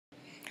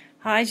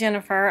Hi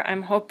Jennifer,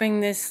 I'm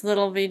hoping this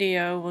little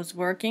video was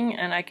working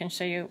and I can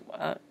show you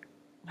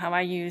how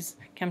I use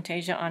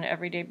Camtasia on an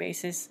everyday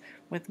basis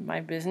with my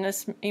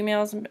business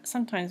emails,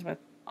 sometimes with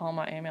all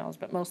my emails,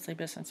 but mostly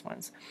business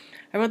ones.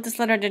 I wrote this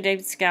letter to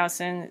David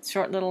Skousen. It's a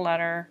short little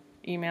letter,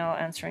 email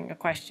answering a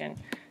question.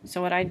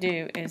 So what I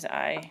do is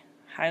I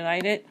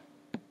highlight it.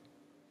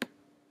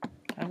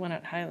 I want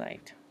it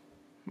highlight.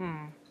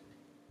 Come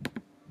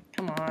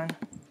on.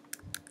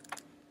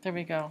 There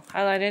we go.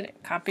 Highlight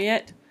it, copy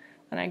it.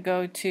 And I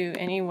go to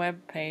any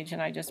web page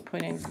and I just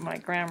put in my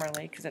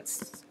Grammarly because it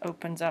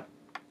opens up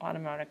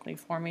automatically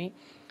for me.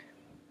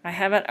 I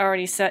have it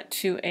already set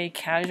to a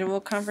casual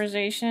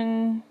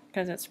conversation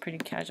because it's pretty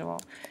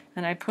casual,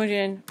 and I put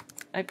in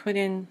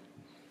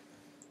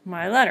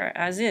my letter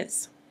as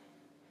is.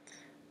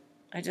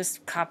 I just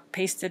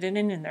pasted it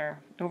in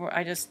there.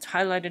 I just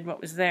highlighted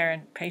what was there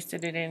and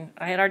pasted it in.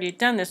 I had already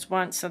done this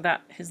once so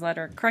that his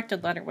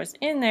corrected letter was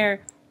in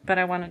there, but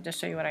I wanted to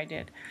show you what I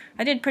did.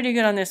 I did pretty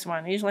good on this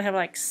one. I usually have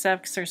like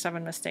 6 or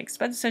 7 mistakes,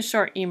 but it's a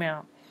short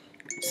email.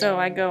 So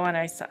I go and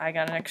I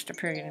got an extra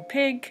period in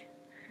pig.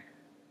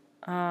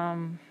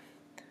 Speakerphone,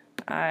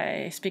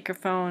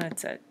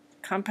 it's a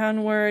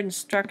compound word.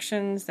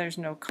 Instructions, there's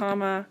no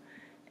comma,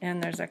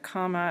 and there's a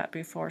comma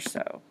before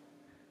so.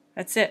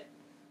 That's it.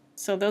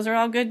 So those are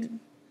all good,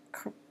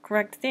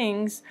 correct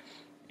things,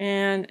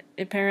 and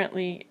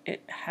apparently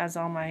it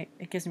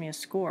gives me a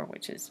score,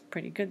 which is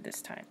pretty good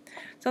this time.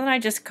 So then I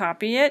just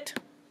copy it,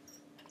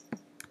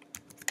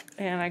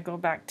 and I go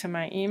back to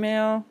my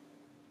email,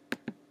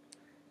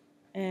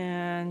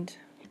 and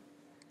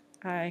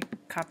I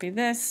copy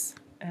this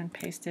and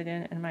paste it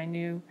in, and my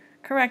new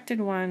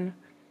corrected one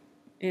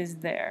is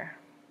there.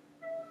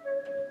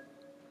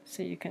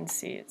 So you can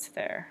see it's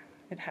there.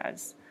 It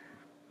has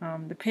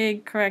the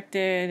pig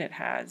corrected, it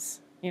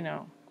has,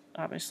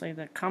 obviously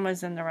the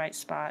comma's in the right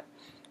spot,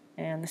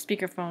 and the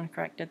speakerphone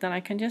corrected. Then I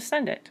can just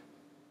send it.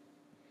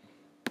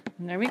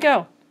 And there we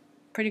go.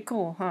 Pretty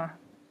cool, huh?